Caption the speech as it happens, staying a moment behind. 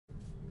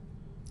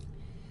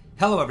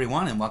Hello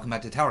everyone and welcome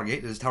back to TowerGate.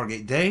 It is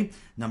TowerGate Day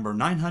number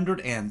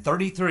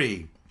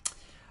 933.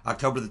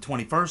 October the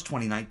 21st,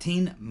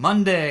 2019,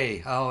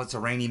 Monday. Oh, it's a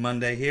rainy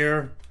Monday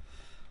here.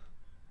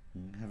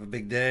 Have a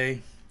big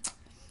day.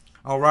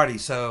 Alrighty,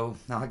 so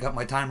now I got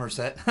my timer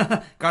set.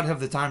 Gotta have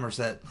the timer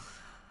set.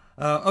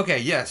 Okay,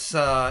 yes,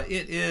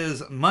 it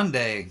is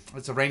Monday.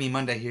 It's a rainy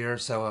Monday here,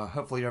 so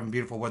hopefully you're having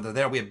beautiful weather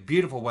there. We have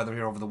beautiful weather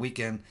here over the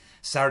weekend.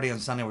 Saturday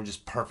and Sunday were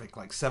just perfect,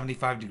 like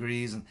 75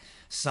 degrees and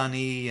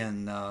sunny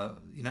and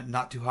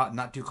not too hot,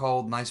 not too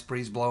cold, nice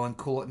breeze blowing,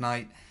 cool at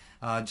night.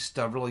 Just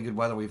really good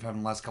weather we've had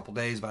in the last couple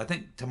days. But I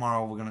think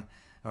tomorrow we're going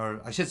to,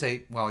 or I should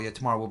say, well, yeah,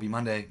 tomorrow will be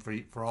Monday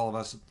for all of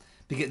us.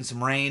 Be getting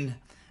some rain.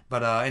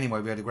 But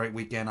anyway, we had a great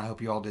weekend. I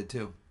hope you all did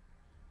too.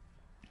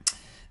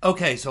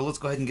 Okay, so let's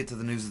go ahead and get to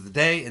the news of the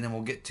day, and then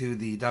we'll get to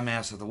the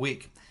dumbass of the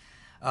week.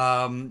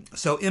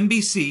 So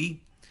NBC,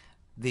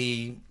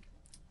 the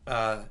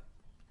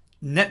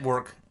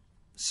network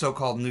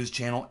so-called news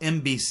channel,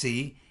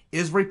 NBC,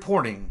 is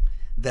reporting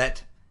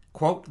that,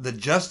 quote, the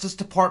Justice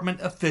Department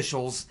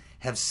officials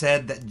have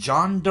said that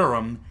John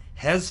Durham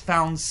has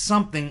found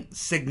something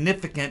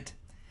significant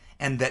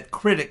and that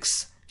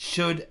critics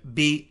should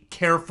be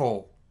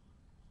careful.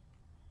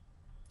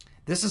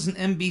 This is an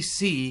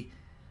NBC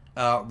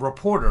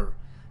reporter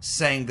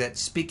saying that,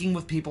 speaking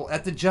with people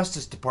at the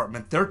Justice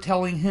Department, they're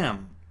telling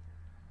him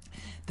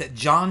that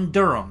John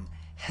Durham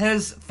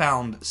has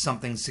found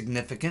something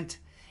significant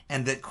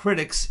and that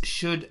critics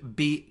should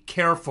be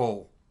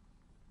careful.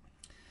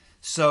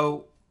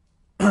 So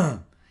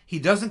he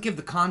doesn't give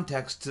the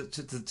context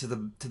to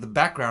the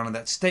background of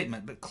that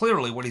statement, but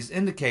clearly what he's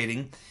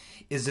indicating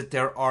is that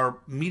there are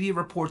media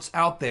reports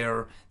out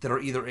there that are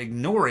either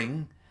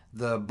ignoring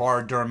the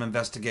Barr Durham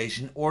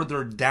investigation or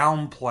they're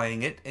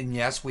downplaying it. And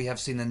yes, we have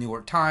seen the New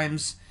York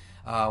Times,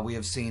 we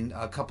have seen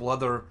a couple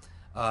other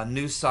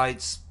news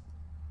sites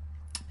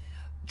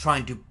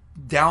trying to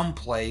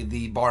downplay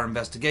the Barr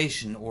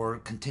investigation or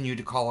continue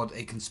to call it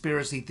a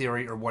conspiracy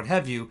theory or what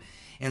have you.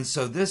 And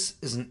so this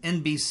is an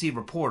NBC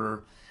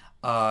reporter,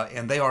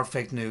 and they are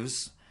fake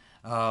news.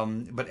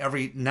 But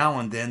every now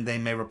and then they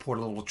may report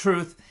a little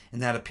truth,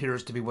 and that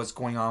appears to be what's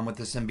going on with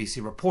this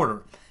NBC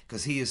reporter,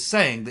 because he is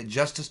saying that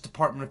Justice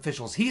Department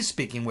officials he's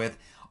speaking with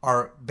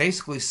are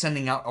basically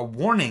sending out a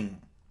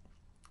warning,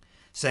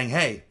 saying,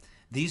 hey,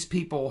 these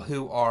people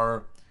who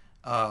are,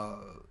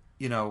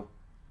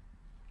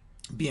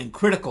 being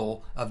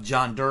critical of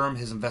John Durham,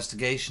 his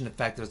investigation, the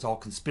fact that it's all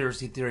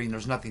conspiracy theory and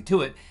there's nothing to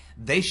it,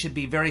 they should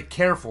be very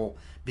careful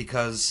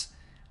because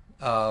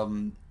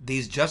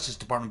these Justice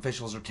Department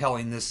officials are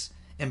telling this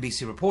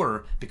NBC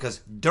reporter because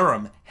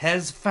Durham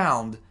has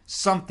found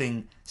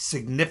something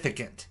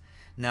significant.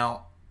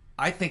 Now,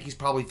 I think he's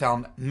probably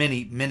found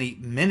many, many,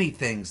 many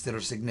things that are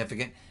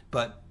significant,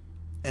 but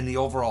in the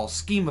overall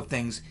scheme of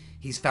things,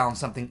 he's found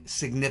something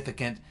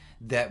significant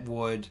that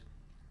would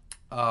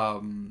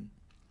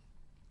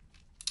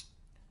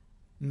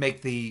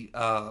make the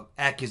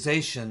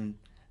accusation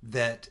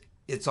that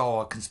it's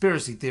all a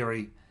conspiracy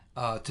theory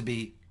to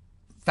be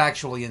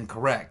factually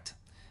incorrect,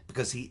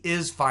 because he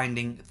is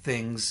finding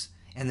things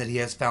and that he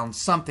has found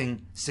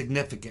something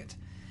significant.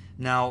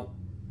 Now,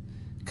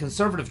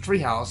 Conservative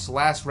Treehouse,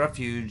 Last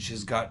Refuge,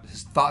 has got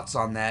his thoughts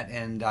on that,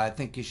 and I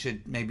think you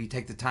should maybe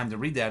take the time to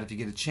read that if you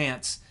get a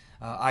chance.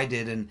 I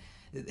did, and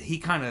he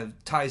kind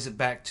of ties it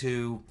back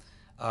to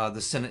the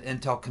Senate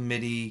Intel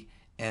Committee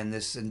and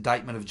this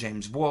indictment of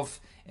James Wolfe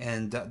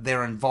and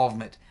their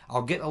involvement.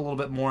 I'll get a little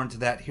bit more into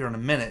that here in a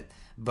minute,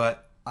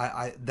 but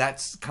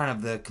that's kind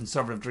of the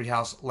Conservative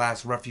Treehouse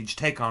Last Refuge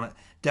take on it.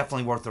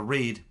 Definitely worth a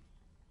read.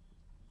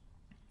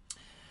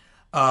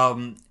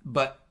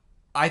 But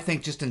I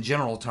think just in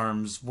general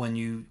terms,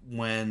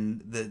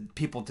 when the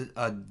people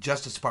at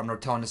Justice Department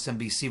are telling this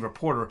NBC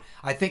reporter,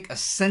 I think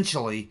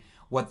essentially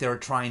what they're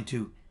trying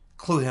to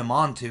clue him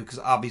onto, because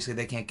obviously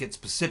they can't get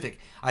specific,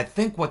 I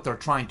think what they're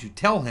trying to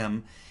tell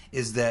him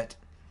is that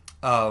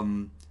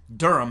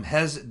Durham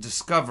has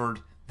discovered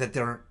that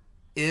there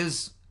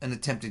is an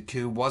attempted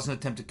coup, was an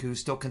attempted coup,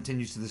 still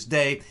continues to this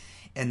day,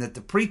 and that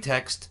the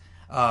pretext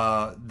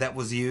that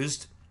was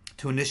used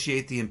to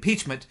initiate the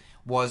impeachment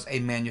was a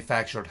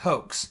manufactured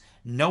hoax,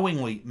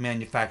 knowingly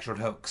manufactured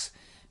hoax.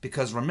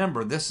 Because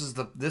remember, this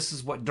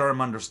is what Durham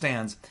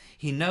understands.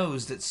 He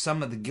knows that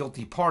some of the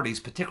guilty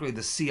parties, particularly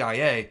the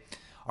CIA,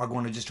 are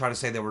going to just try to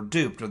say they were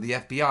duped, or the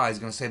FBI is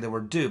going to say they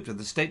were duped, or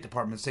the State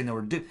Department is saying they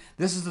were duped.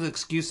 This is the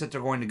excuse that they're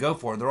going to go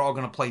for. They're all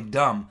going to play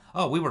dumb.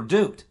 Oh, we were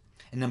duped,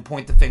 and then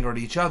point the finger at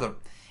each other.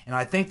 And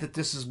I think that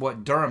this is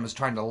what Durham is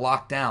trying to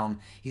lock down.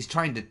 He's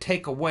trying to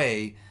take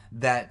away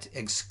that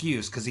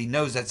excuse, because he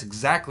knows that's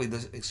exactly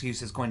the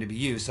excuse that's going to be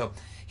used. So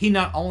he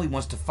not only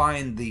wants to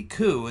find the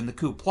coup and the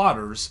coup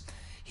plotters,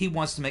 he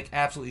wants to make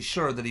absolutely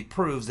sure that he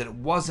proves that it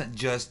wasn't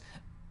just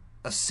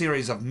a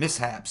series of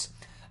mishaps,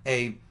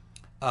 a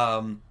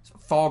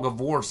fog of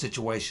war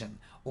situation,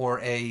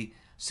 or a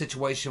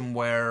situation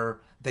where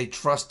they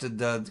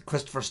trusted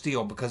Christopher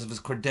Steele because of his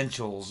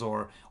credentials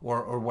or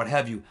what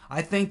have you.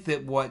 I think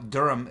that what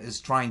Durham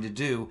is trying to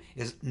do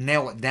is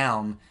nail it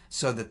down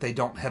so that they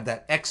don't have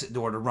that exit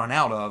door to run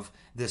out of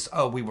this,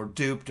 oh, we were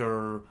duped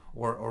or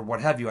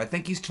what have you. I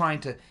think he's trying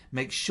to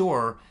make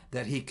sure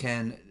that he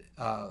can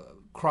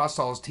cross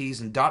all his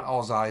T's and dot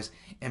all his I's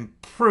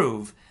and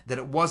prove that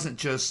it wasn't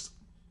just,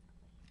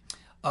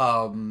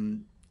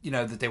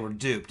 that they were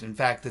duped. In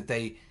fact, that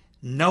they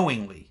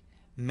knowingly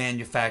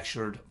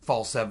manufactured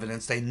false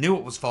evidence. They knew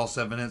it was false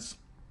evidence,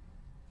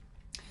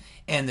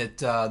 and that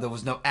there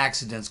was no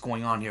accidents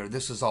going on here.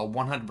 This was all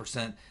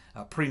 100%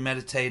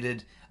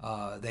 premeditated.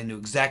 They knew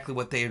exactly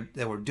what they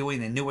were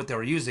doing. They knew what they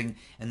were using,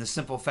 and the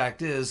simple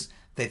fact is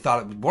they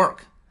thought it would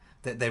work.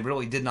 That they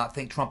really did not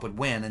think Trump would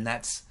win, and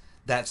that's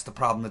the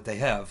problem that they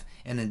have.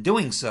 And in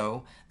doing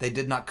so, they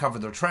did not cover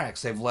their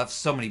tracks. They've left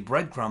so many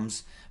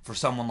breadcrumbs for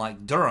someone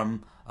like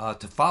Durham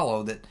to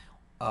follow that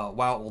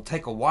while it will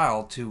take a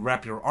while to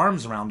wrap your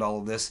arms around all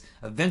of this,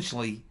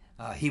 eventually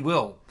he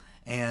will.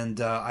 And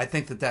I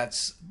think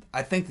that's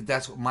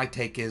what my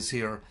take is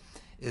here.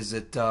 Is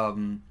that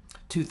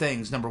two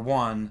things? Number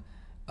one,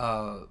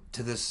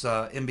 to this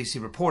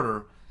NBC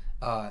reporter,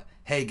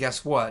 hey,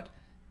 guess what?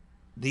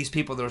 These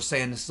people that are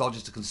saying this is all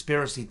just a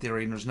conspiracy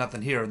theory and there's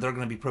nothing here, they're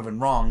going to be proven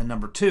wrong. And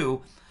number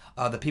two,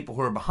 the people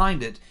who are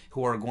behind it,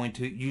 who are going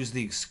to use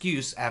the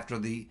excuse after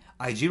the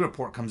IG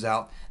report comes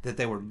out that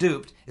they were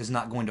duped, is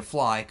not going to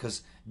fly,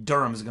 because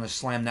Durham is going to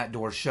slam that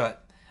door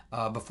shut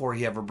before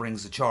he ever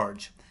brings the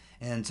charge.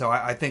 And so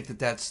I think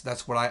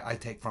that's what I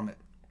take from it.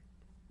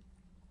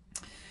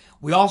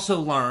 We also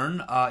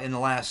learn in the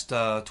last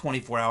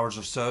 24 hours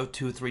or so,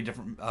 2 or 3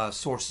 different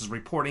sources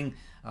reporting,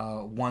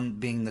 one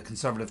being the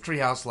Conservative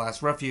Treehouse,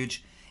 Last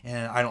Refuge,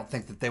 and I don't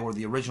think that they were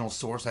the original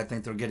source. I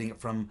think they're getting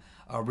it from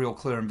a Real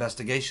Clear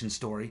Investigation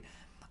story.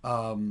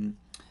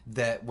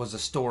 That was a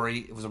story,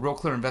 it was a Real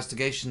Clear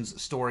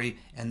Investigations story,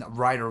 and the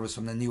writer was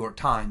from the New York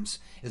Times.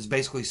 It's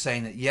basically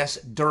saying that, yes,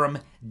 Durham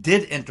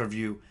did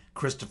interview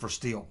Christopher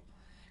Steele.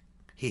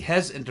 He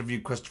has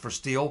interviewed Christopher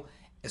Steele,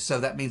 so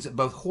that means that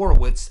both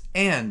Horowitz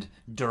and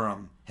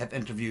Durham have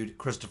interviewed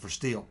Christopher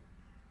Steele.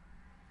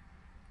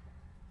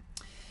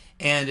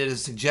 And it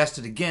is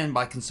suggested again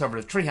by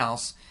Conservative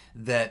Treehouse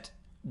that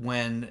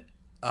when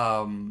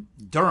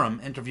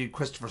Durham interviewed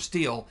Christopher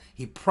Steele,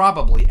 he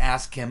probably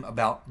asked him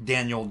about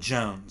Daniel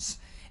Jones.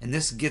 And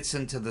this gets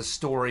into the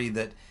story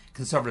that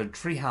Conservative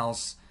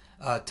Treehouse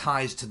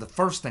ties to the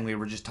first thing we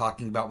were just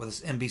talking about with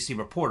this NBC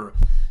reporter.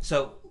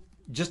 So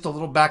just a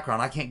little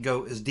background. I can't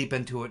go as deep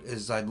into it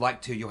as I'd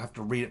like to. You'll have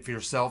to read it for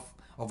yourself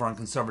over on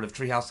Conservative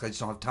Treehouse. I just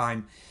don't have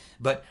time.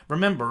 But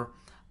remember,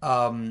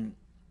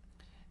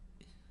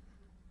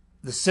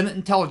 the Senate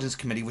Intelligence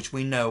Committee, which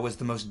we know is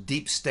the most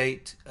deep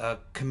state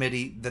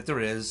committee that there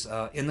is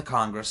in the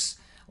Congress,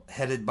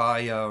 headed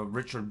by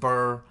Richard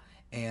Burr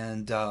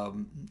and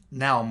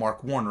now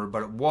Mark Warner,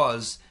 but it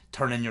was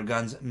Turn In Your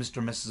Guns, Mr.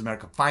 and Mrs.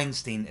 America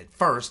Feinstein at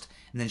first,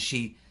 and then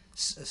she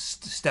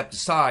stepped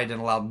aside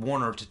and allowed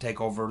Warner to take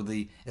over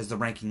as the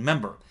ranking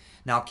member.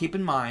 Now keep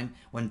in mind,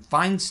 when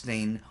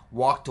Feinstein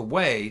walked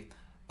away,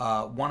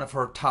 one of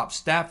her top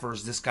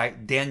staffers, this guy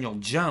Daniel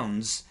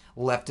Jones,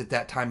 left at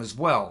that time as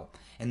well.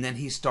 And then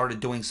he started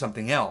doing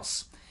something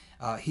else.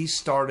 He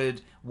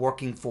started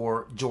working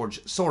for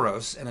George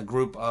Soros and a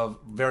group of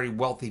very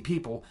wealthy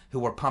people who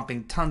were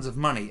pumping tons of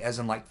money, as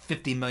in like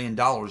 $50 million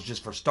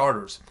just for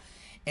starters,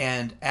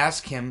 and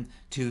asked him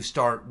to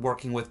start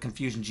working with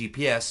Confusion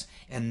GPS,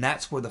 and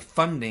that's where the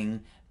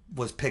funding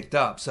was picked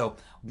up. So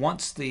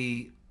once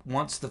the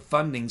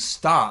funding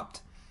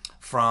stopped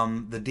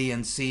from the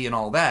DNC and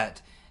all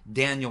that,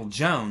 Daniel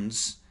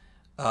Jones,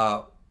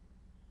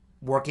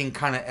 working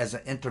kind of as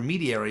an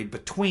intermediary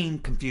between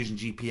Confusion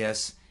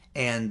GPS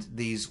and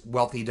these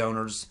wealthy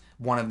donors,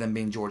 one of them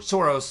being George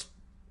Soros,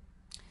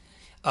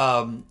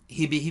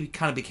 he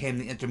kind of became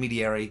the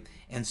intermediary,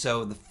 and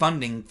so the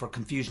funding for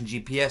Confusion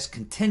GPS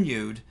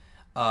continued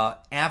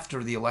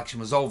after the election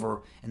was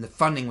over, and the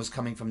funding was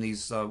coming from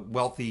these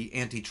wealthy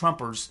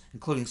anti-Trumpers,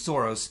 including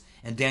Soros,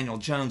 and Daniel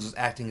Jones was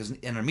acting as an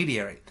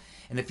intermediary.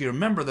 And if you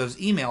remember those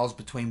emails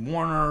between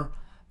Warner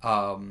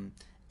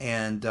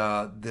and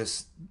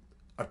this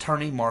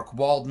attorney, Mark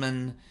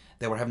Waldman,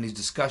 they were having these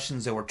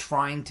discussions. They were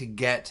trying to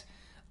get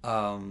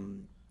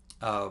Oleg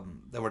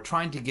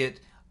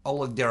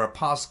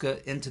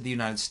Deripaska into the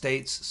United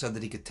States so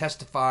that he could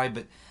testify,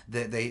 but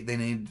they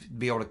needed to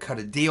be able to cut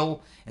a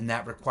deal, and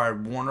that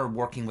required Warner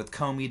working with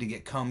Comey to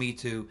get Comey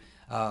to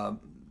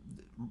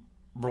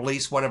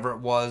release whatever it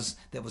was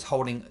that was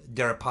holding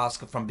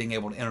Deripaska from being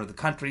able to enter the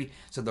country.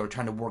 So they were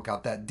trying to work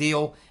out that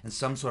deal and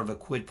some sort of a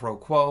quid pro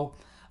quo.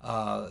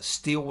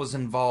 Steele was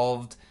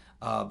involved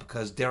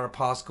because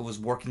Deripaska was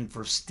working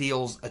for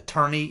Steele's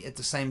attorney at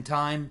the same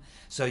time.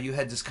 So you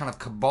had this kind of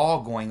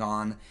cabal going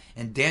on,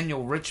 and Dan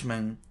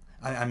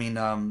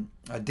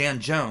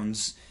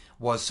Jones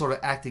was sort of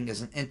acting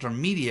as an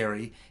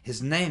intermediary.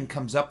 His name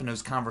comes up in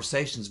those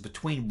conversations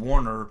between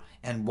Warner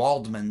and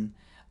Waldman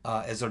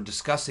as they're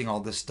discussing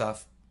all this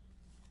stuff.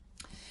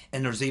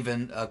 And there's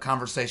even a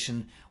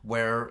conversation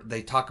where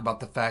they talk about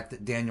the fact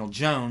that Daniel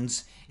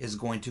Jones is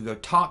going to go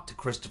talk to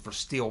Christopher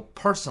Steele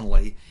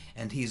personally,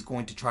 and he's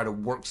going to try to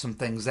work some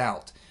things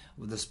out.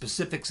 The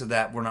specifics of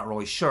that, we're not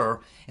really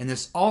sure. And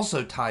this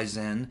also ties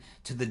in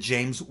to the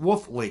James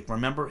Wolfe leak.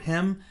 Remember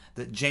him?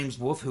 That James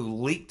Wolfe, who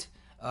leaked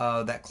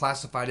that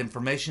classified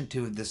information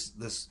to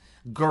this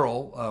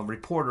girl,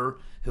 reporter,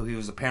 who he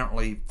was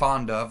apparently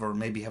fond of or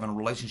maybe having a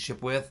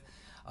relationship with.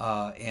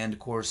 And, of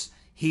course,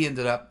 he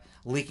ended up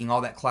leaking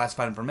all that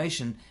classified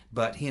information,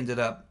 but he ended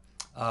up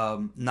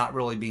not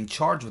really being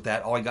charged with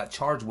that. All he got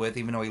charged with,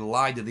 even though he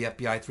lied to the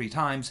FBI 3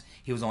 times,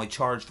 he was only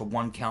charged for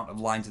 1 count of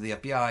lying to the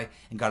FBI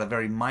and got a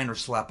very minor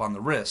slap on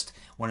the wrist,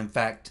 when in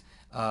fact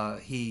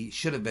he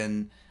should have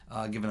been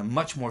given a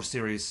much more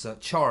serious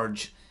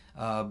charge,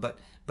 but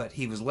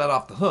he was let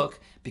off the hook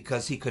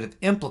because he could have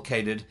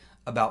implicated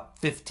about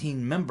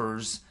 15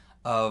 members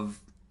of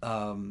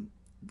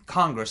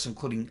Congress,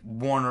 including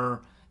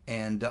Warner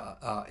and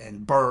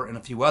Burr and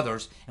a few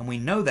others. And we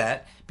know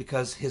that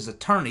because his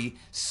attorney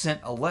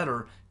sent a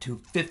letter to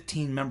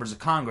 15 members of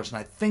Congress, and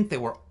I think they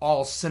were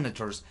all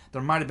senators.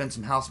 There might have been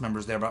some House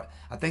members there, but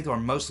I think they were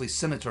mostly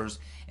senators.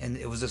 And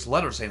it was this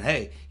letter saying,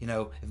 hey, you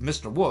know, if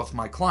Mr. Wolfe,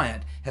 my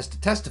client, has to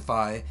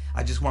testify,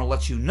 I just want to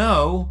let you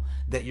know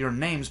that your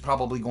name's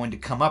probably going to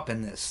come up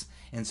in this.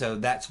 And so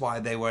that's why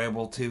they were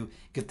able to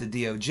get the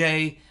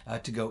DOJ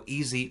to go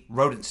easy.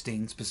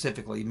 Rodenstein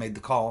specifically made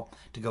the call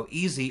to go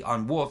easy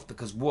on Wolfe,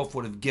 because Wolfe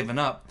would have given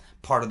up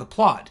part of the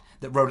plot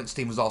that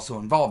Rodenstein was also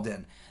involved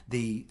in.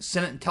 The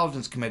Senate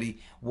Intelligence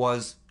Committee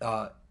was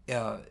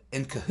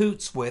in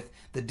cahoots with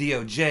the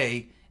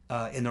DOJ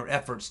in their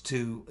efforts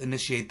to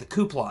initiate the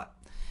coup plot.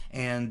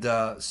 And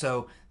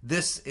so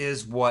this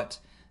is what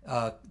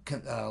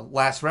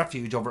Last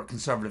Refuge over at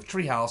Conservative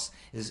Treehouse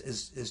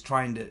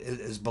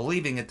is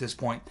believing at this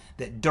point,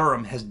 that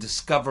Durham has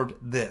discovered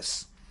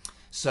this.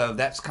 So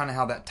that's kind of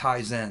how that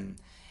ties in.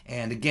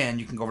 And again,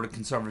 you can go over to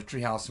Conservative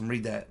Treehouse and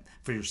read that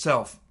for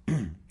yourself.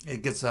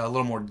 It gets a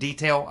little more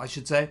detail, I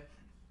should say,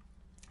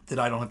 that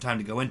I don't have time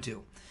to go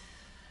into.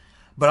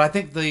 But I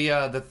think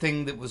the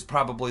thing that was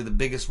probably the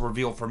biggest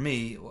reveal for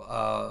me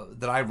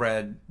that I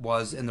read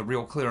was in the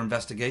Real Clear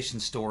investigation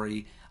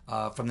story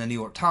from the New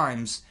York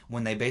Times,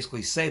 when they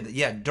basically say that,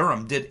 yeah,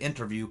 Durham did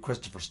interview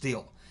Christopher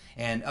Steele.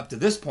 And up to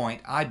this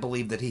point, I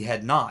believe that he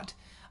had not.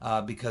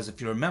 Because if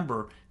you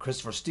remember,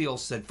 Christopher Steele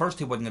said first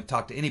he wasn't going to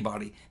talk to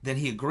anybody. Then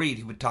he agreed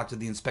he would talk to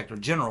the Inspector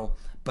General,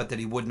 but that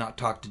he would not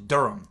talk to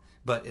Durham.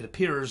 But it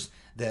appears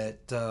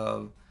that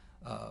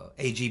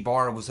A.G.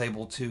 Barr was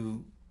able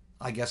to,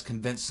 I guess,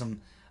 convince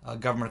some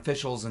government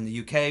officials in the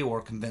UK,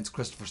 or convince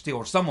Christopher Steele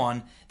or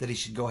someone, that he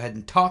should go ahead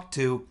and talk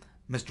to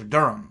Mr.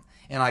 Durham.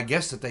 And I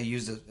guess that they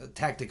used a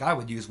tactic I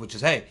would use, which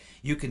is, hey,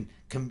 you can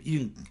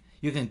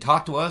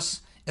talk to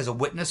us as a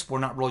witness. We're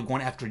not really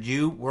going after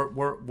you.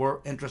 We're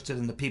interested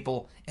in the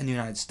people in the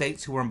United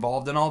States who are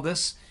involved in all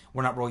this.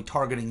 We're not really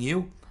targeting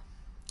you.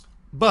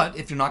 But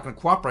if you're not going to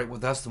cooperate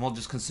with us, then we'll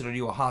just consider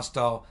you a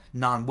hostile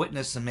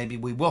non-witness, and maybe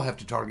we will have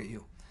to target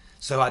you.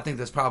 So I think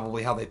that's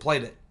probably how they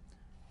played it.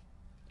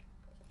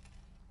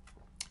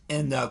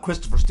 And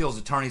Christopher Steele's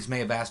attorneys may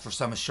have asked for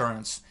some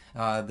assurance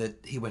that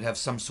he would have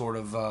some sort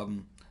of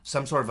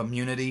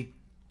immunity,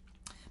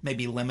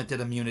 maybe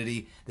limited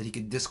immunity, that he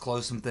could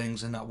disclose some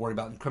things and not worry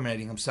about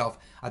incriminating himself.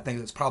 I think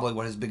that's probably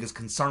what his biggest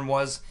concern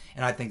was,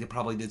 and I think they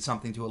probably did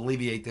something to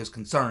alleviate those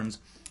concerns.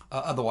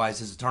 Otherwise,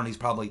 his attorneys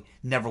probably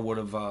never would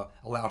have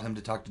allowed him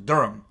to talk to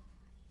Durham.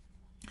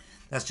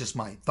 That's just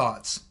my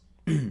thoughts.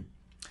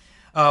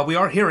 We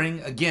are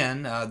hearing,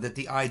 again, that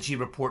the IG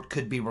report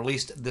could be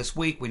released this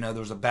week. We know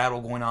there's a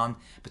battle going on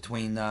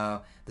between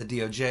the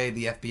DOJ,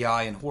 the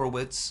FBI, and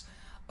Horowitz.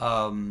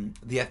 The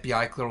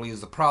FBI clearly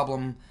is the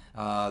problem.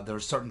 There are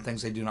certain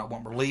things they do not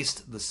want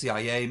released. The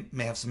CIA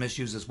may have some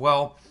issues as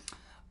well.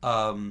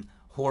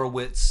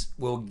 Horowitz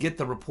will get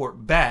the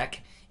report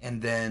back,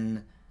 and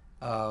then,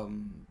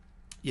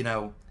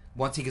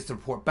 once he gets the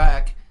report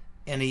back,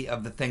 any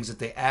of the things that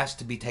they asked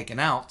to be taken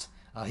out,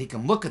 he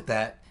can look at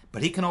that,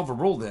 but he can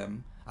overrule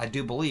them. I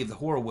do believe the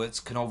Horowitz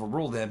can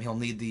overrule them. He'll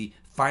need the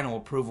final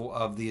approval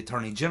of the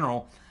Attorney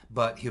General,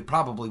 but he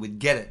probably would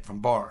get it from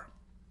Barr.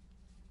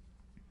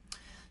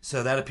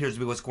 So that appears to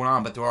be what's going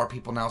on, but there are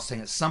people now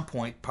saying at some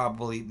point,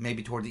 probably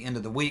maybe toward the end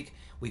of the week,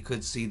 we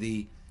could see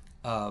the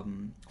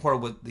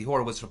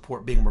Horowitz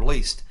report being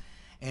released.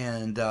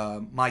 And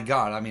my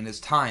God, I mean, it's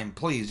time.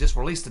 Please, just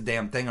release the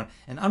damn thing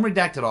and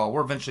unredact it all.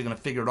 We're eventually going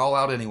to figure it all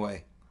out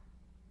anyway.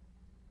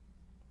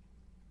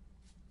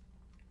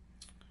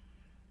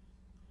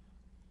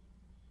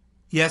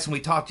 Yes, and we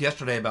talked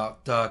yesterday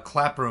about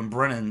Clapper and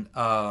Brennan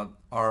are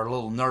a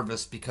little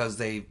nervous because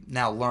they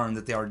now learned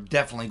that they are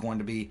definitely going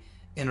to be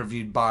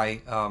interviewed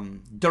by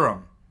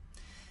Durham.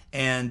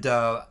 And,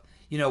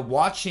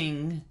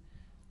 watching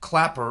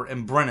Clapper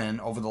and Brennan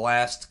over the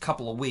last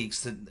couple of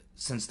weeks,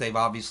 since they've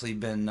obviously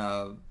been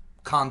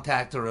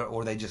contacted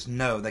or they just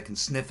know, they can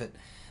sniff it,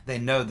 they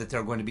know that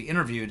they're going to be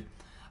interviewed,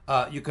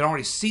 you can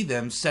already see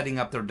them setting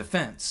up their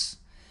defense.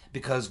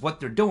 Because what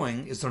they're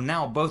doing is they're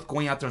now both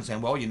going out there and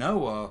saying,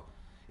 well,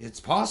 it's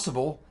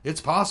possible.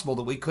 It's possible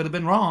that we could have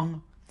been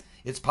wrong.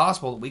 It's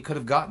possible that we could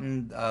have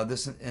gotten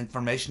this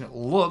information that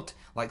looked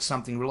like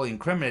something really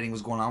incriminating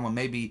was going on when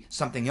maybe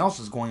something else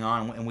was going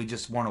on and we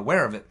just weren't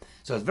aware of it.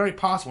 So it's very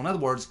possible. In other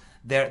words,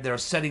 they're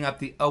setting up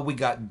the, oh, we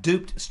got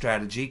duped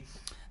strategy.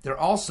 They're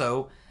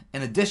also,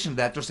 in addition to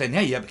that, they're saying,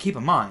 hey, yeah, but keep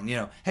in mind,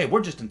 hey,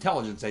 we're just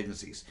intelligence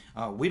agencies.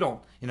 We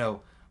don't,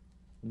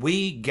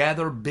 we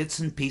gather bits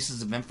and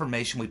pieces of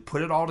information. We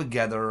put it all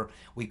together.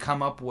 We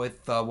come up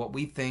with what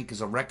we think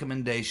is a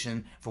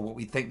recommendation for what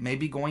we think may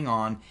be going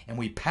on, and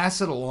we pass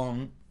it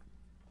along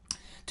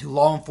to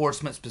law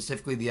enforcement,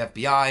 specifically the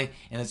FBI,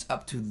 and it's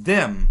up to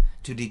them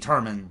to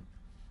determine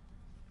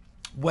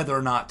whether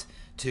or not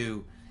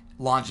to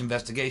launch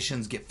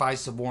investigations, get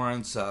FISA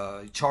warrants,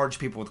 charge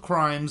people with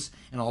crimes,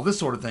 and all this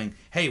sort of thing.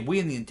 Hey, we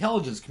in the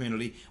intelligence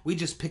community, we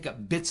just pick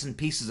up bits and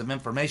pieces of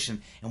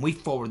information and we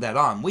forward that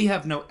on. We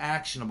have no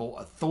actionable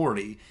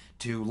authority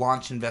to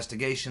launch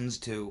investigations,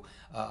 to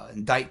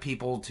indict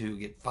people, to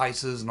get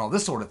FISAs, and all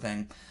this sort of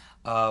thing.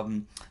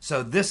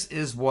 So this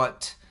is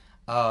what,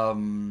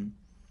 well,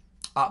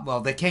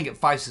 they can get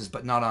FISAs,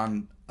 but not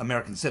on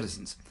American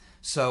citizens.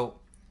 So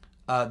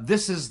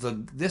this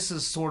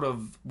is sort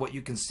of what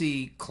you can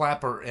see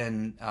Clapper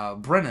and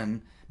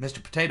Brennan,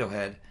 Mr. Potato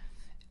Head.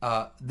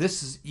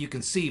 This is, you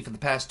can see for the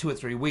past 2 or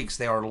 3 weeks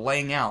they are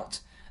laying out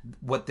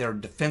what their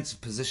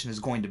defensive position is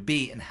going to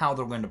be and how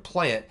they're going to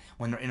play it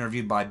when they're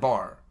interviewed by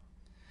Barr.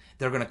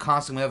 They're going to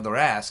constantly have their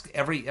ask,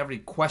 every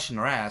question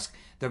they're asked,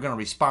 they're going to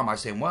respond by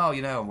saying, well,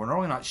 we're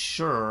really not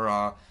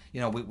sure.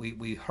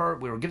 We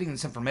heard, we were getting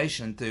this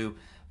information through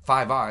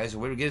Five Eyes, or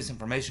we were getting this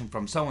information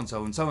from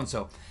so-and-so and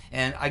so-and-so.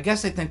 And I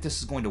guess they think this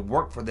is going to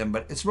work for them,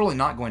 but it's really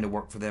not going to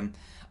work for them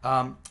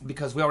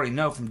because we already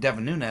know from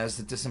Devin Nunes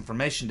that this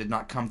information did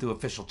not come through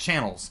official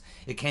channels.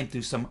 It came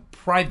through some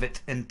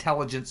private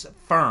intelligence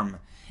firm.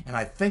 And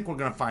I think we're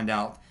going to find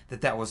out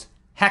that that was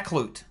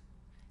Hackloot.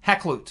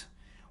 Hackloot.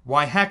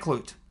 Why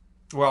Hackloot?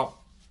 Well,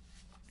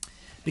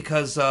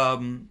 because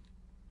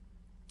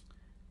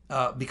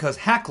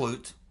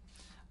Hackloot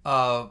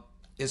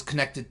is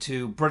connected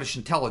to British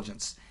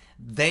intelligence.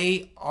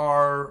 They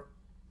are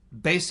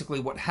basically,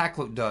 what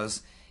Hackloot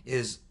does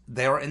is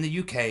they are in the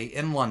UK,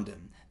 in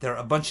London. They're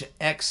a bunch of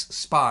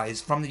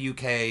ex-spies from the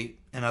UK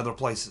and other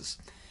places.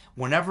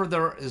 Whenever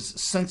there is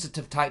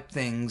sensitive type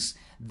things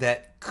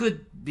that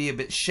could be a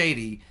bit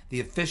shady,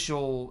 the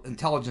official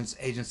intelligence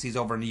agencies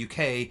over in the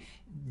UK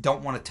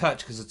don't want to touch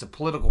because it's a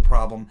political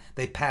problem.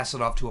 They pass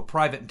it off to a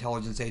private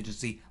intelligence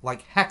agency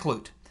like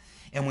Hackloot.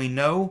 And we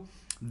know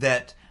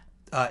that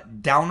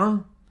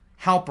Downer,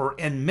 Halper,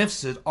 and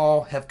Mifsud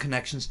all have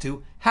connections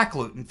to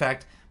Hackloot. In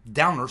fact,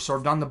 Downer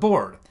served on the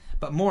board.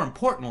 But more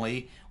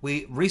importantly,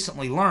 we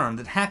recently learned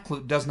that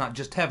Hackloot does not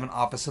just have an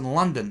office in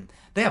London.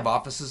 They have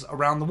offices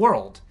around the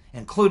world,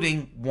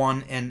 including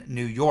one in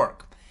New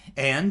York.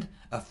 And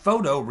a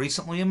photo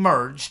recently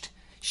emerged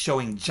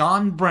showing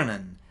John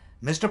Brennan,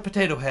 Mr.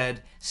 Potato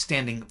Head,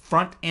 standing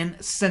front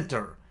and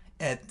center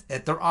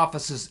at their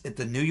offices at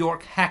the New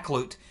York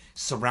Hackloot,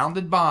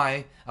 surrounded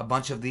by a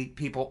bunch of the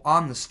people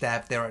on the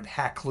staff there at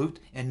Hackloot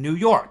in New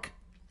York.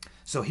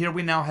 So here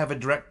we now have a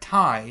direct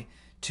tie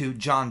to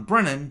John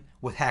Brennan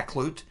with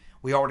Hackloot.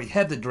 We already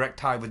had the direct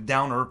tie with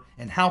Downer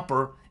and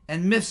Halper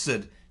and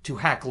Mifsud to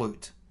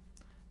Hackloot.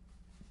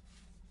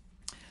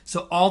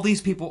 So all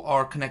these people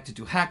are connected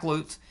to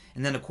Hackloot.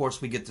 And then, of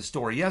course, we get the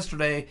story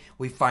yesterday.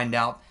 We find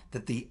out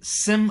that the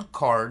SIM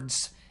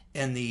cards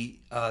and the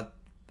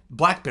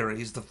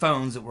Blackberries, the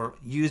phones that were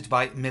used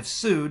by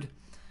Mifsud,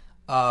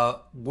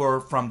 were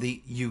from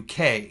the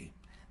UK.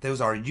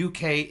 Those are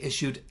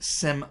UK-issued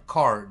SIM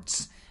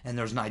cards. And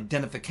there's an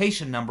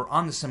identification number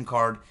on the SIM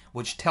card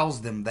which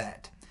tells them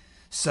that.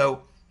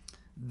 So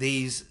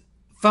these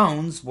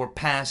phones were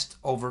passed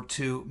over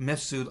to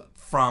Mifsud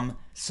from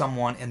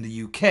someone in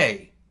the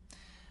UK.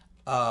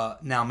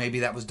 Now, maybe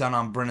that was done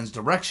on Brennan's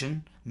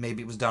direction.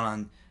 Maybe it was done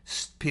on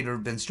Peter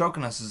Van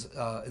Strokenus's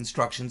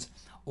instructions,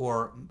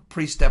 or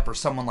Priestep or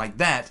someone like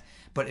that.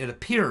 But it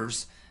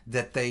appears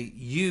that they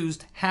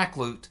used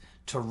Hackloot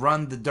to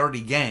run the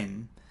dirty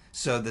game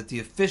so that the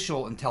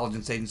official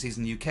intelligence agencies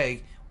in the UK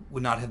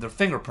would not have their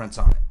fingerprints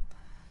on it.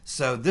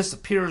 So this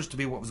appears to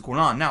be what was going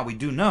on. Now, we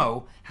do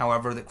know,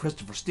 however, that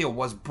Christopher Steele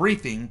was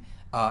briefing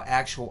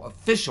actual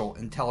official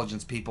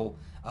intelligence people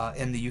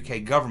in the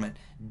UK government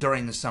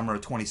during the summer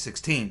of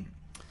 2016.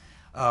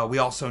 We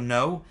also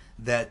know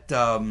that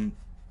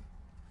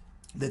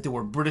that there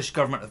were British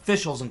government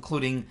officials,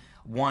 including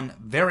one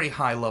very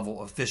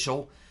high-level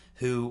official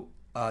who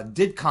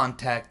did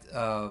contact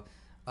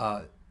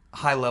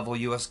high-level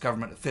U.S.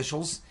 government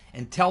officials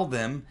and tell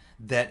them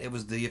that it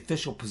was the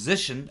official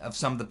position of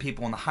some of the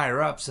people in the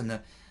higher-ups in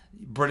the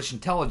British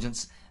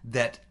intelligence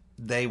that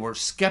they were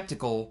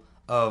skeptical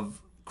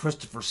of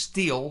Christopher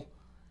Steele.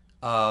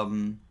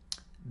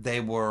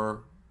 They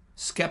were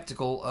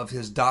skeptical of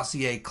his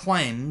dossier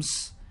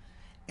claims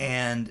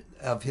and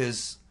of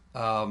his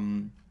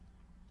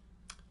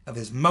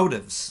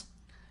motives.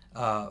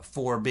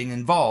 for being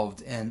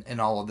involved in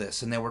all of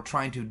this. And they were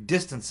trying to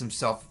distance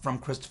himself from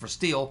Christopher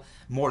Steele,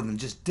 more than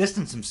just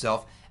distance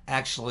himself,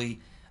 actually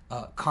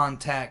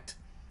contact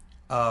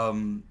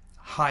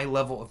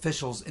high-level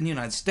officials in the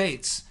United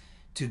States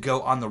to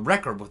go on the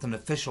record with an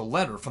official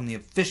letter from the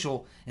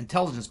official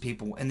intelligence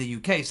people in the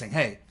UK saying,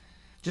 hey,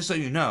 just so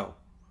you know,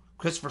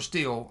 Christopher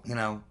Steele,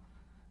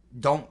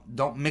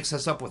 don't mix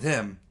us up with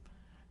him.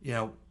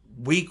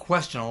 We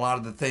question a lot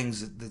of the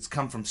things that's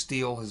come from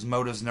Steele, his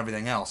motives and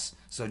everything else.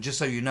 So just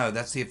so you know,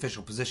 that's the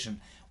official position.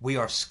 We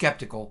are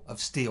skeptical of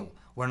Steele.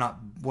 We're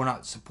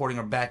not supporting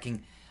or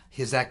backing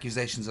his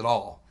accusations at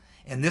all.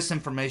 And this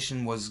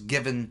information was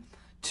given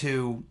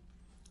to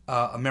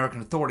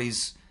American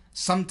authorities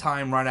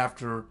sometime right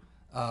after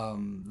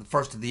the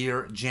first of the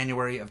year,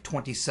 January of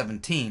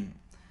 2017.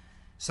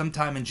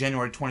 Sometime in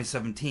January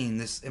 2017,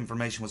 this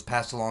information was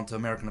passed along to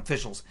American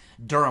officials.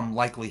 Durham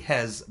likely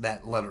has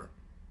that letter.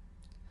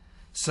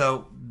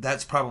 So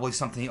that's probably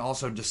something he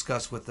also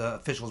discussed with the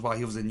officials while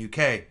he was in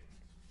UK.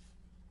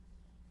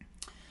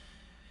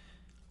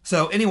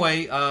 So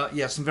anyway,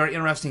 some very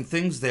interesting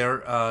things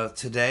there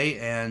today,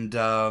 and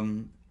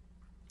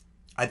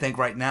I think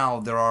right now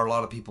there are a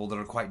lot of people that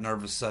are quite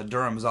nervous.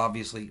 Durham is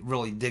obviously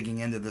really digging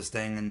into this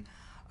thing, and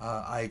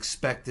I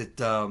expect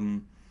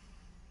that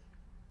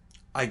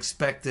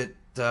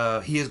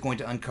he is going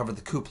to uncover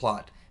the coup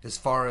plot. As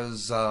far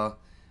as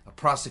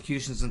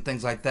prosecutions and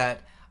things like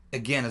that,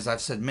 again, as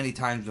I've said many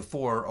times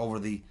before over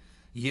the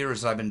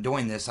years that I've been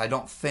doing this, I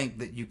don't think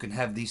that you can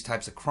have these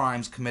types of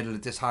crimes committed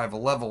at this high of a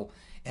level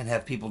and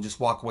have people just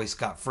walk away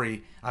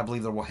scot-free. I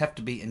believe there will have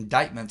to be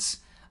indictments,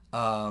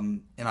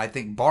 and I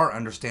think Barr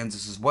understands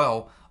this as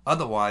well.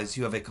 Otherwise,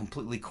 you have a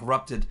completely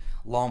corrupted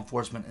law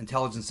enforcement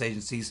intelligence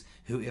agencies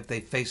who, if they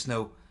face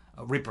no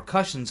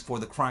repercussions for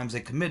the crimes they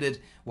committed,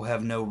 will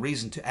have no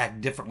reason to act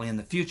differently in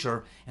the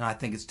future, and I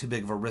think it's too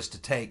big of a risk to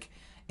take.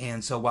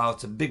 And so while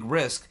it's a big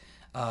risk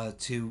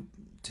to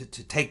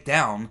take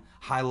down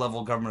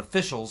high-level government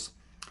officials,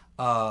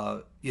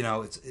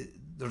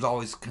 there's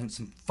always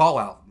some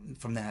fallout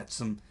from that,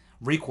 some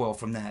recoil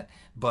from that.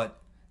 But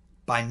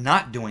by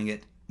not doing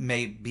it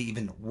may be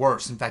even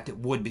worse. In fact, it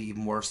would be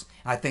even worse.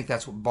 I think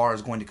that's what Barr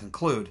is going to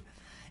conclude.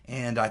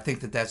 And I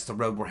think that that's the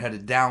road we're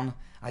headed down.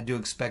 I do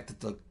expect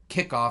that the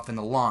kickoff and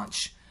the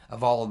launch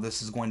of all of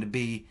this is going to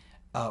be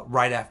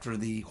right after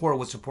the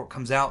Horowitz report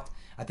comes out.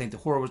 I think the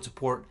Horowitz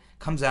report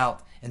comes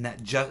out, and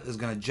that is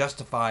going to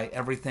justify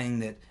everything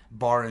that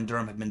Barr and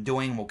Durham have been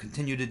doing and will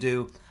continue to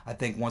do. I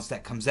think once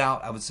that comes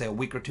out, I would say a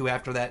week or two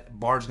after that,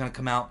 Barr's going to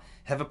come out,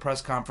 have a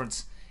press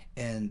conference,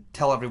 and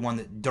tell everyone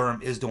that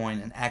Durham is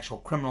doing an actual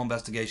criminal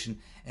investigation,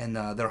 and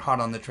they're hot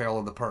on the trail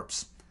of the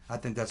perps. I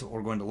think that's what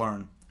we're going to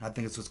learn. I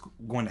think it's what's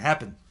going to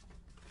happen.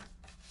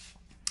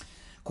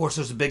 Of course,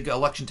 there's a big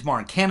election tomorrow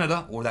in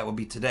Canada, or that would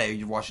be today.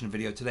 You're watching the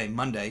video today,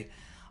 Monday.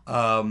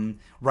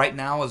 Right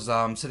now, as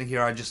I'm sitting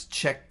here, I just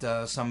checked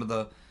some of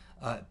the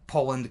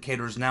poll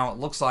indicators. Now it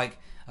looks like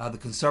the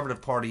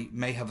Conservative Party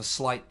may have a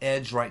slight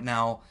edge right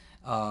now.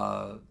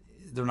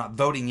 They're not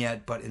voting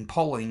yet, but in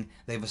polling,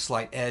 they have a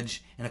slight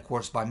edge. And of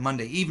course, by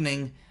Monday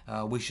evening,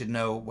 we should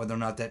know whether or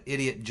not that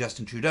idiot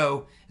Justin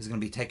Trudeau is going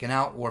to be taken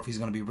out or if he's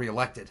going to be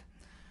reelected.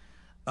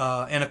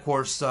 And of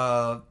course,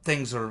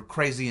 things are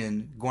crazy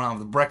and going on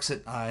with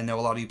Brexit. I know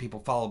a lot of you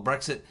people follow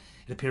Brexit.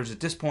 It appears at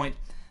this point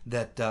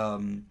that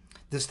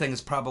this thing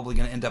is probably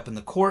going to end up in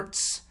the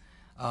courts.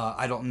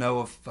 I don't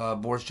know if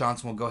Boris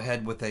Johnson will go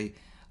ahead with a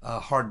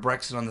hard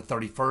Brexit on the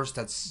 31st.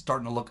 That's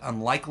starting to look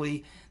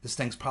unlikely. This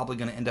thing's probably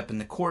going to end up in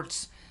the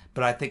courts.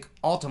 But I think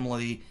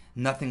ultimately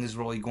nothing is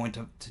really going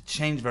to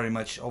change very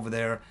much over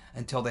there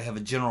until they have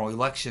a general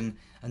election.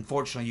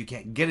 Unfortunately, you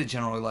can't get a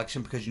general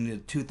election because you need a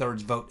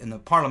two-thirds vote in the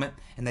parliament,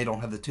 and they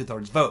don't have the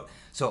two-thirds vote.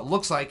 So it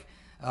looks like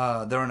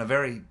they're in a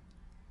very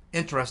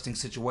interesting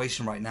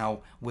situation right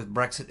now with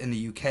Brexit in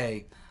the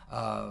UK.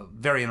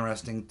 Very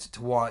interesting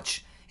to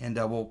watch, and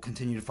we'll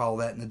continue to follow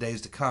that in the days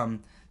to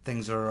come.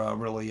 Things are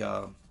really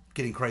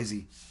getting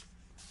crazy.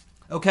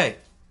 Okay.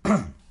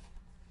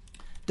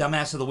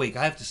 Dumbass of the week.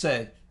 I have to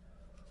say,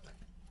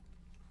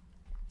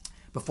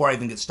 before I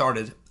even get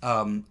started,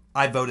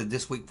 I voted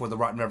this week for the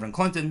Rotten Reverend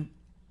Clinton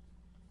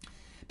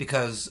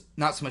because,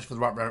 not so much for the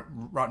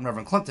Rotten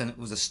Reverend Clinton, it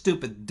was a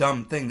stupid,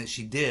 dumb thing that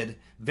she did.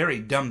 Very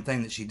dumb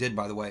thing that she did,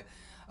 by the way.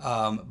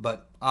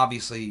 But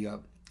obviously,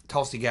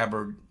 Tulsi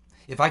Gabbard,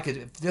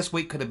 if this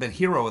week could have been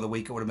Hero of the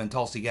Week, it would have been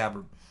Tulsi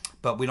Gabbard.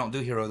 But we don't do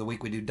Hero of the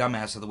Week, we do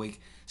Dumbass of the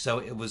Week. So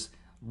it was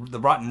the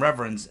Rotten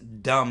Reverend's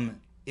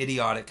dumb,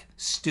 idiotic,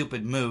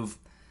 stupid move,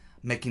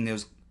 making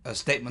those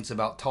statements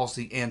about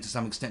Tulsi and to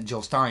some extent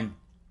Jill Stein,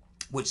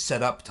 which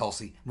set up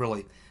Tulsi,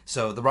 really.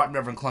 So the Rotten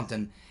Reverend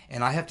Clinton,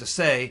 and I have to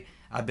say,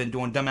 I've been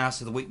doing Dumbass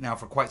of the Week now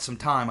for quite some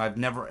time. I've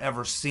never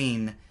ever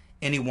seen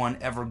anyone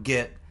ever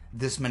get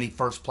this many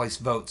first place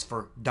votes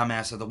for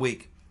Dumbass of the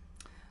Week.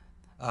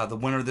 The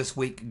winner this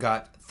week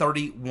got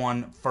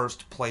 31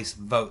 first place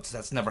votes.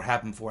 That's never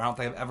happened before. I don't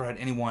think I've ever had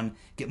anyone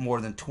get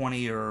more than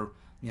 20 or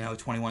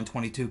 21,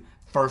 22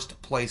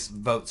 first place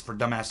votes for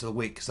Dumbass of the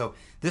Week. So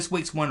this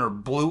week's winner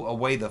blew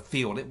away the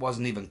field. It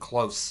wasn't even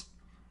close.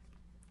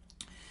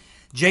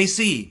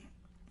 JC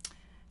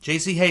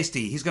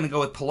Hasty, he's going to go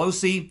with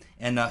Pelosi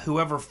and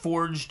whoever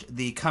forged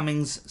the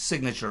Cummings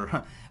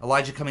signature,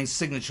 Elijah Cummings'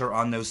 signature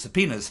on those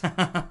subpoenas.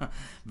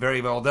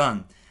 Very well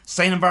done.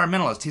 Sane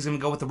Environmentalist, he's going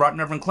to go with the Right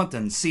Reverend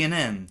Clinton,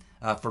 CNN,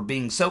 for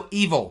being so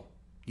evil.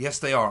 Yes,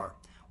 they are.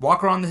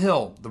 Walker on the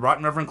Hill, the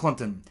Right Reverend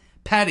Clinton.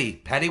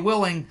 Patty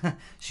Willing,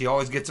 she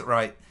always gets it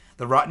right,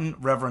 the Rotten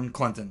Reverend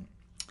Clinton.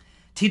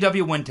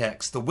 T.W.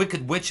 Wintex, the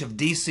Wicked Witch of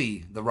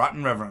D.C., the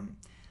Rotten Reverend.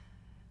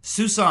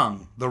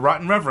 Susong, the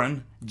Rotten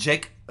Reverend.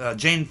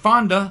 Jane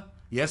Fonda,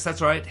 yes,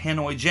 that's right,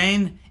 Hanoi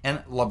Jane, and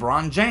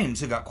LeBron James,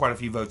 who got quite a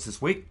few votes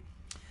this week.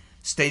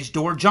 Stage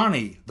Door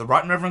Johnny, the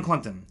Rotten Reverend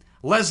Clinton.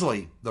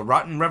 Leslie, the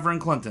Rotten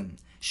Reverend Clinton.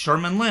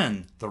 Sherman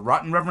Lynn, the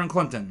Rotten Reverend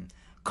Clinton.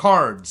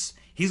 Cards,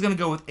 he's going to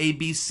go with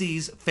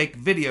ABC's fake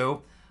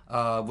video,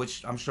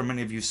 which I'm sure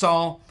many of you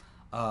saw,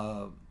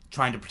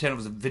 trying to pretend it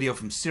was a video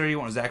from Syria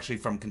when it was actually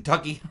from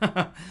Kentucky.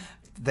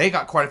 They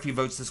got quite a few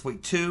votes this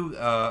week too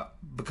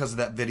because of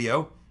that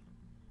video.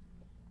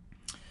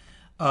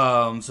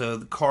 So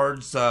the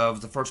Cards was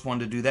the first one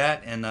to do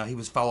that, and he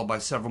was followed by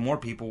several more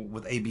people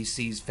with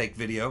ABC's fake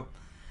video.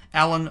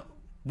 Alan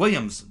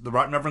Williams, the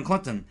Rotten Reverend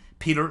Clinton.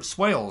 Peter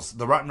Swales,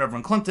 the Rotten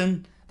Reverend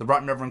Clinton. The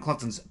Rotten Reverend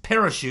Clinton's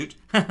parachute.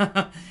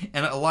 And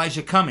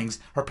Elijah Cummings,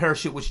 her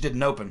parachute which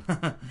didn't open,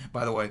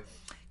 by the way.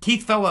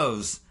 Keith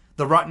Fellows,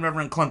 the Rotten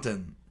Reverend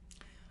Clinton.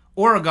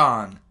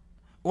 Oregon,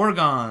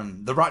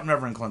 the Rotten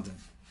Reverend Clinton.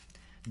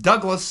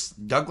 Douglas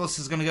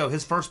is going to go.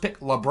 His first pick,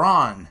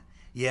 LeBron.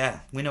 Yeah,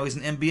 we know he's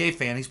an NBA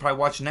fan. He's probably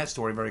watching that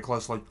story very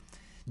closely.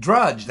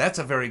 Drudge, that's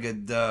a very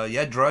good...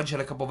 Drudge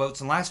had a couple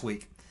votes in last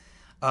week.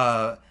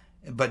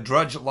 But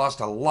Drudge lost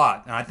a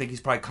lot. And I think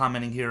he's probably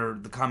commenting here,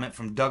 the comment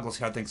from Douglas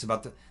here, I think, is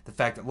about the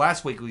fact that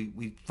last week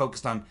we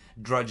focused on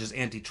Drudge's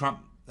anti-Trump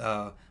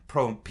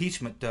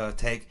pro-impeachment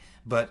take.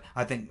 But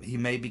I think he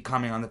may be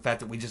commenting on the fact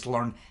that we just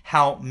learned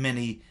how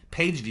many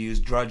page views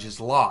Drudge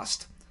has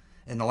lost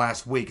in the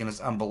last week. And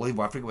it's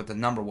unbelievable. I forget what the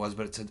number was,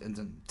 but it's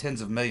in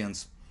tens of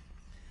millions.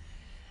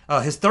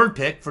 His third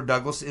pick for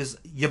Douglas is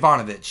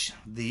Yovanovitch,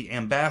 the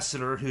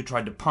ambassador who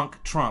tried to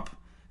punk Trump,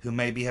 who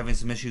may be having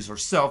some issues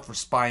herself for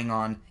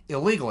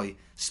illegally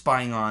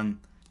spying on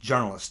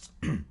journalists.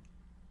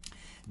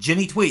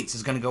 Jenny Tweets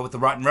is going to go with the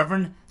Rotten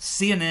Reverend,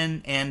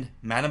 CNN, and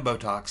Madam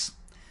Botox.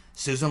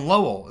 Susan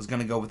Lowell is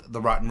going to go with the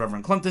Rotten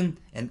Reverend Clinton,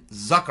 and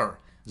Zucker.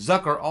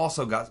 Zucker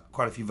also got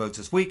quite a few votes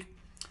this week.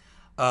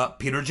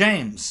 Peter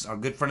James, our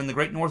good friend in the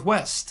Great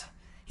Northwest,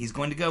 he's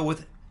going to go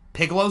with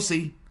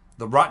Piglosi,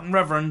 the Rotten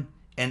Reverend,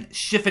 and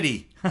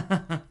Shiffity,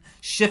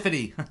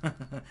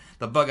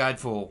 the bug-eyed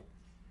fool.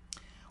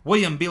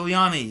 William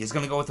Bigliani is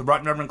going to go with the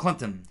Rotten Reverend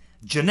Clinton.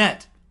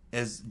 Jeanette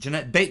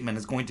Bateman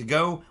is going to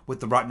go with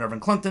the Rotten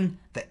Reverend Clinton,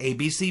 the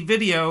ABC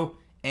video,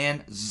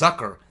 and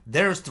Zucker.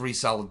 There's three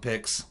solid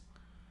picks.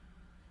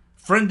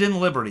 Friend in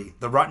Liberty,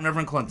 the Rotten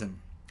Reverend Clinton.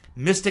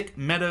 Mystic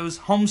Meadows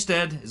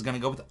Homestead is going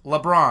to go with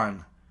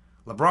LeBron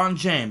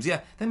James. Yeah,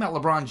 the thing about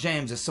LeBron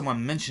James, as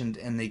someone mentioned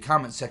in the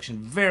comment section,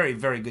 very,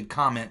 very good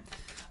comment.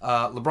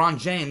 LeBron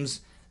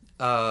James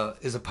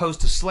is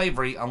opposed to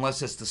slavery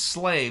unless it's the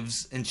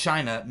slaves in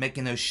China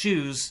making those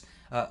shoes,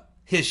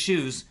 his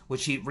shoes,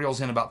 which he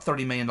reels in about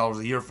 $30 million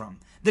a year from.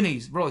 Then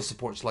he really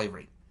supports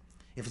slavery,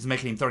 if it's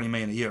making him $30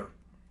 million a year.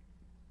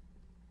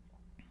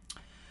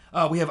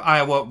 We have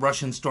Iowa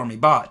Russian Stormy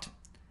Bot.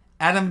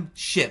 Adam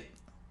Ship.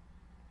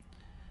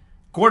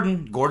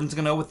 Gordon's going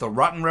to go with the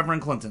Rotten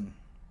Reverend Clinton.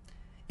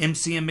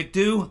 MCM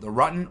McDo, the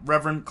Rotten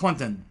Reverend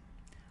Clinton.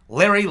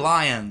 Larry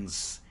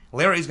Lyons.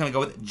 Larry's going to go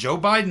with Joe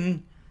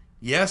Biden.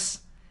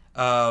 Yes.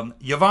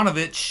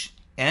 Yovanovitch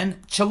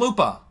and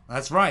Chalupa.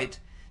 That's right.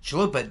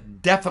 Chalupa,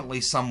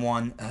 definitely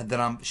someone that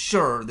I'm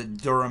sure that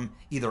Durham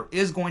either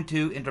is going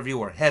to interview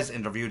or has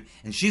interviewed,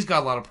 and she's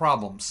got a lot of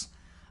problems.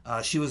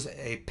 She was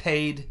a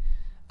paid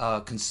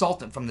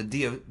consultant from the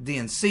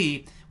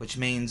DNC, which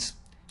means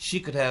she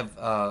could have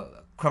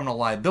criminal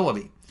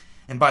liability.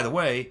 And by the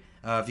way,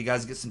 if you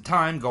guys get some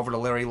time, go over to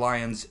Larry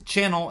Lyons'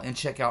 channel and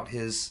check out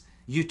his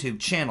YouTube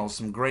channel.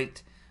 Some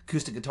great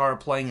acoustic guitar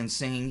playing and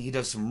singing. He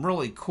does some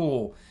really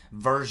cool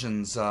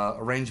versions,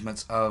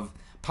 arrangements of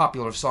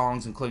popular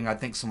songs, including, I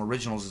think, some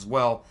originals as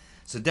well.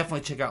 So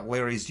definitely check out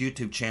Larry's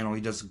YouTube channel.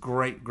 He does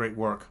great, great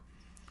work.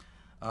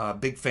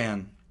 Big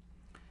fan.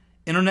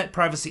 Internet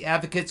Privacy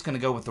Advocate's going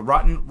to go with the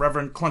Rotten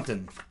Reverend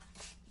Clinton.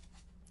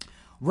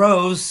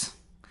 Rose.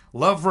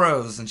 Love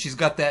Rose. And she's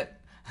got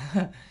that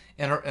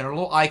in her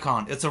little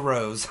icon. It's a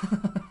rose.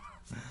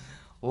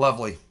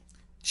 Lovely.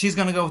 She's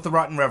going to go with the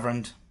Rotten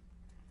Reverend.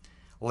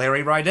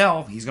 Larry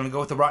Rydell, he's going to go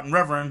with the Rotten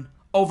Reverend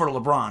over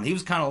LeBron. He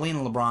was kind of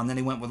leaning LeBron, then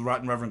he went with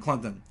Rotten Reverend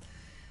Clinton.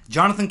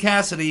 Jonathan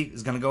Cassidy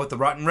is going to go with the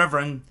Rotten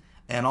Reverend,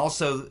 and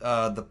also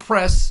the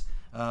press,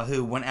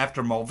 who went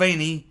after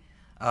Mulvaney,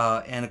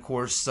 And of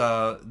course,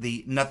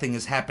 the Nothing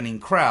Is Happening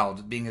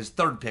crowd being his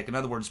third pick. In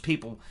other words,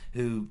 people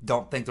who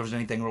don't think there's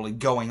anything really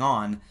going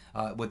on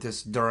with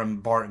this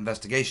Durham bar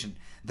investigation.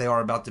 They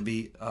are about to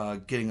be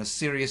getting a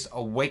serious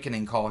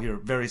awakening call here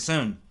very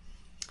soon.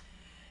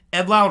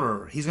 Ed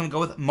Lauder, he's going to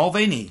go with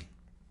Mulvaney.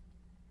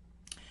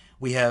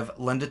 We have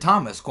Linda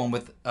Thomas going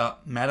with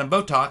Madam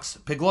Botox,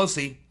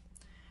 Piglosi.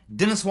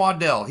 Dennis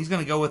Waddell, he's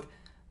going to go with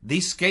the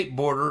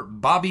skateboarder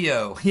Bobby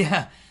O.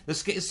 Yeah,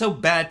 it's so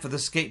bad for the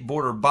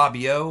skateboarder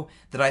Bobby O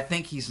that I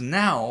think he's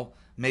now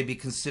maybe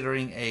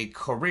considering a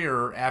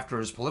career after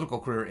his political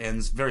career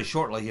ends very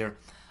shortly here.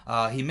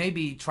 He may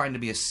be trying to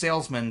be a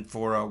salesman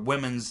for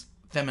women's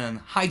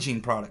feminine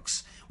hygiene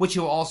products, which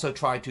he'll also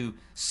try to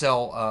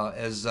sell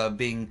as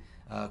being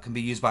can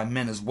be used by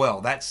men as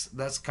well.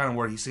 That's kind of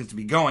where he seems to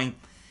be going,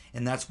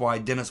 and that's why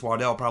Dennis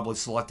Waddell probably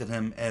selected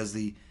him as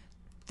the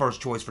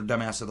first choice for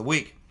Dumbass of the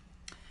Week.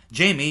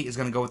 Jamie is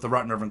going to go with the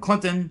Rotten Reverend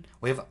Clinton.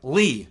 We have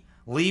Lee.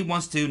 Lee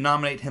wants to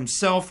nominate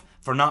himself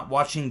for not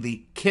watching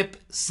the Kip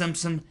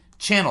Simpson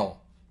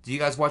channel. Do you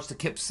guys watch the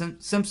Kip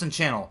Simpson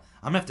channel?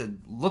 I'm going to have to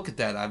look at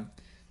that. I've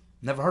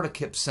never heard of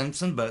Kip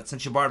Simpson, but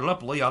since you brought it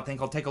up, Lee, I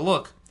think I'll take a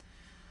look.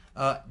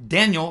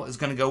 Daniel is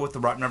going to go with the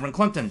Rotten Reverend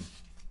Clinton.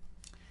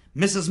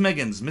 Mrs.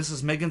 Miggins.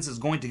 Mrs. Miggins is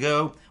going to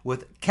go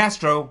with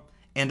Castro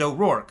and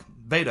O'Rourke,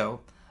 Beto,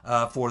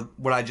 for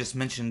what I just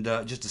mentioned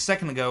just a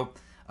second ago.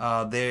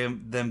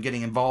 Them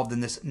getting involved in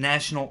this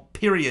National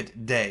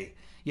Period Day.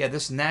 Yeah,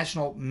 this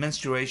national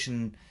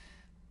menstruation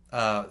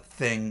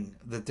thing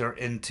that they're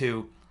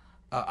into.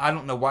 I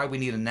don't know why we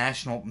need a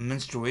National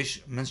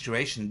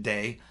Menstruation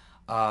Day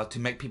to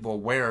make people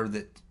aware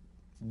that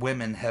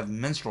women have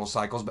menstrual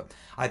cycles. But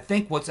I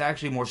think what's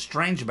actually more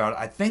strange about it,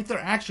 I think they're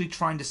actually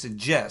trying to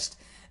suggest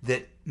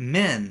that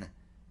men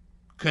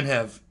can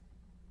have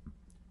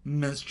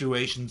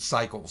menstruation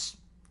cycles.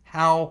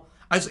 How?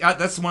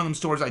 That's one of them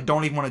stories I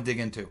don't even want to dig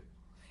into.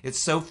 It's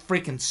so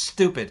freaking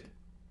stupid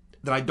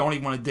that I don't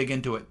even want to dig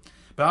into it.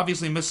 But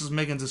obviously Mrs.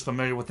 Miggins is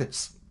familiar with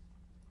this.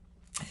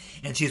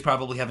 And she's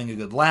probably having a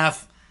good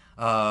laugh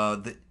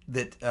that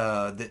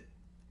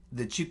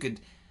you could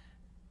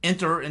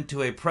enter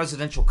into a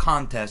presidential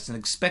contest and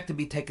expect to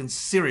be taken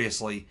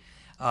seriously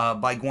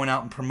by going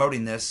out and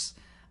promoting this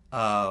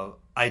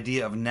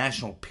idea of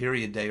National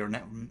Period Day, or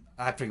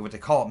I forget what they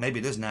call it. Maybe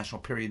it is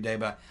National Period Day,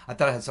 but I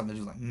thought it had something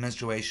to do with like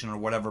menstruation or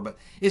whatever. But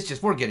it's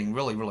just, we're getting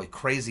really, really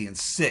crazy and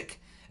sick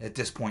at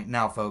this point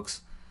now,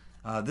 folks.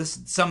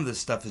 Some of this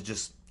stuff is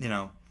just,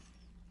 I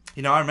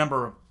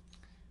remember,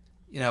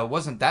 it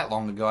wasn't that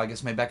long ago, I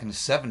guess maybe back in the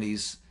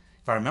 70s,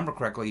 if I remember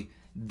correctly,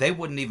 they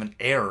wouldn't even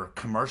air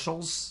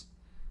commercials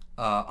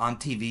on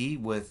TV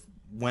with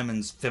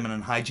women's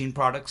feminine hygiene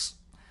products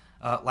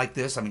like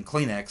this. I mean,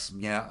 Kleenex,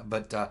 yeah,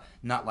 but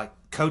not like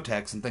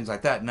Kotex and things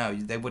like that. No,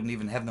 they wouldn't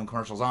even have them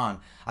commercials on.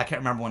 I can't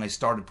remember when they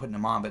started putting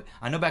them on, but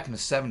I know back in the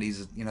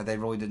 70s, they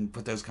really didn't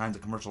put those kinds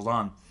of commercials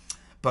on.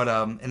 But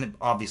and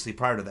obviously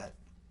prior to that.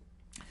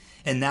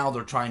 And now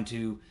they're trying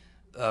to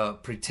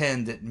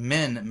pretend that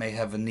men may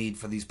have a need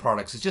for these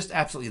products. It's just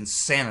absolutely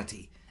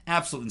insanity.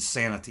 Absolute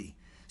insanity.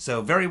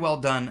 So very well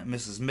done,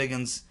 Mrs.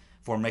 Miggins,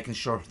 for making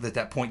sure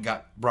that point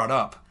got brought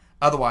up.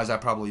 Otherwise, I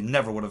probably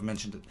never would have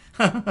mentioned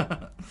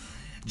it.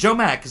 Joe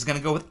Mack is going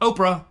to go with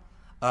Oprah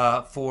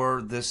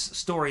for this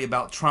story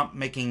about Trump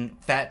making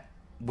fat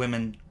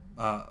women,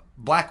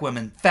 black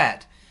women,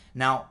 fat.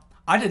 Now,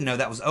 I didn't know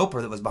that was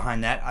Oprah that was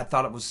behind that. I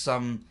thought it was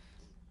some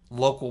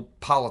local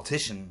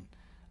politician,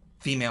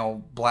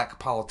 female black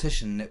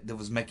politician that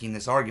was making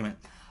this argument.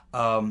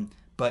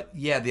 But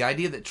yeah, the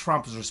idea that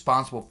Trump is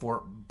responsible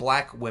for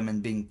black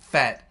women being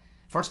fat,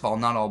 first of all,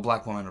 not all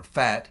black women are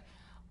fat,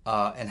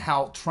 and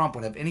how Trump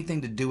would have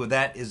anything to do with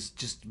that is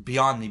just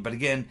beyond me. But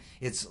again,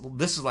 this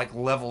is like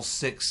level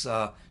 6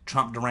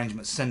 Trump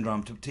derangement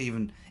syndrome to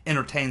even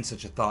entertain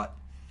such a thought.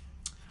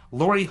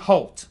 Lori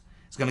Holt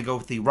is going to go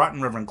with the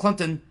Rotten Reverend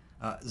Clinton,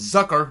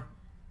 Zucker,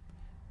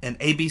 and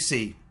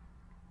ABC.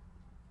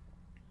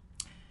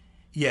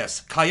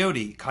 Yes,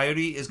 Coyote.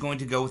 Coyote is going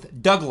to go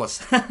with Douglas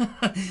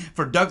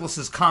for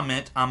Douglas's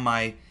comment on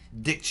my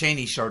Dick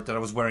Cheney shirt that I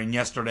was wearing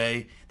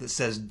yesterday that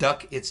says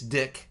 "Duck, it's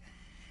Dick,"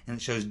 and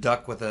it shows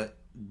Duck with a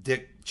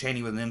Dick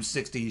Cheney with an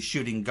M60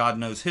 shooting God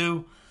knows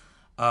who,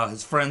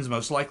 his friends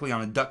most likely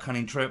on a duck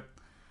hunting trip.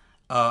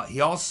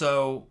 He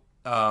also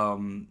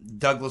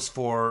Douglas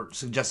for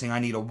suggesting I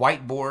need a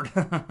whiteboard.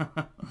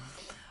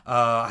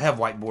 I have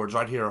whiteboards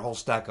right here, a whole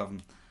stack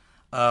of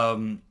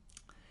them.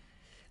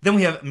 Then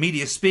we have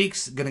Media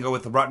Speaks, going to go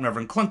with the Rotten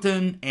Reverend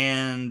Clinton,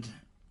 and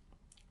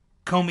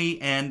Comey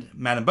and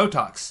Madam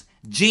Botox.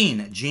 Gene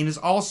is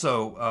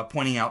also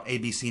pointing out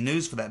ABC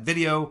News for that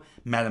video,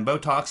 Madam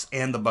Botox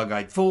and the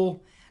Bug-Eyed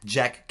Fool.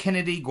 Jack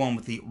Kennedy going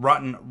with the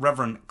Rotten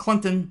Reverend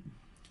Clinton.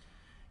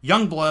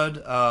 Youngblood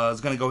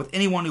is going to go with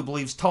anyone who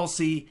believes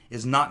Tulsi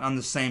is not on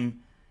the same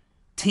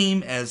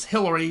team as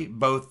Hillary.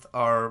 Both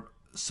are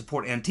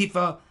support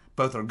Antifa,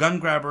 both are gun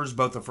grabbers,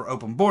 both are for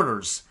open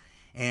borders.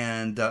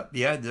 And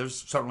yeah, there's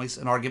certainly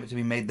an argument to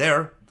be made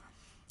there.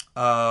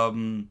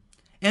 And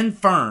In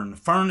Fern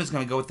is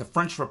going to go with the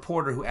French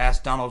reporter who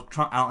asked Donald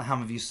Trump. I don't know how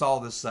many of you saw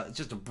this. It's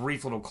just a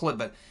brief little clip,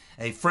 but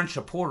a French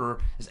reporter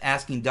is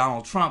asking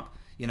Donald Trump,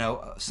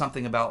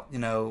 something about,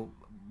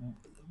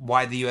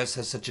 why the U.S.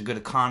 has such a good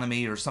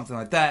economy or something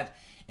like that.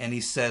 And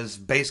he says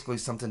basically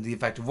something to the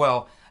effect of,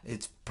 well,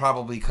 it's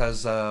probably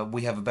because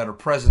we have a better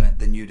president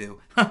than you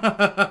do.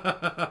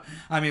 I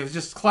mean, it was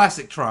just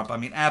classic Trump. I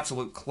mean,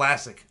 absolute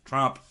classic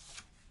Trump.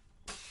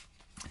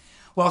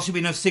 Well, it should be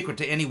no secret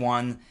to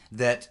anyone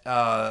that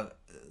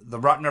the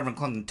Rotten Reverend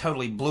Clinton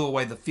totally blew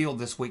away the field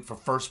this week for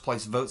first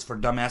place votes for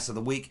Dumbass of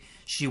the Week.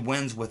 She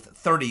wins with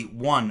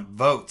 31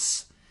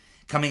 votes.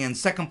 Coming in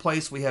second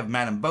place, we have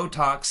Madam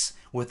Botox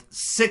with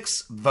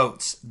 6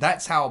 votes.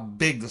 That's how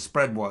big the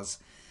spread was.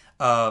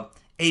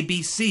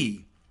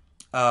 ABC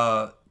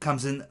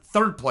comes in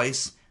third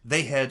place.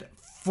 They had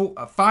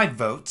 5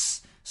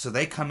 votes, so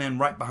they come in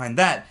right behind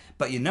that.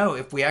 But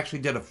if we actually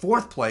did a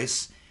fourth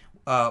place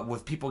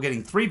with people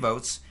getting 3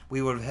 votes,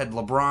 we would have had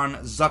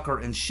LeBron,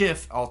 Zucker, and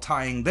Schiff all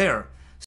tying there.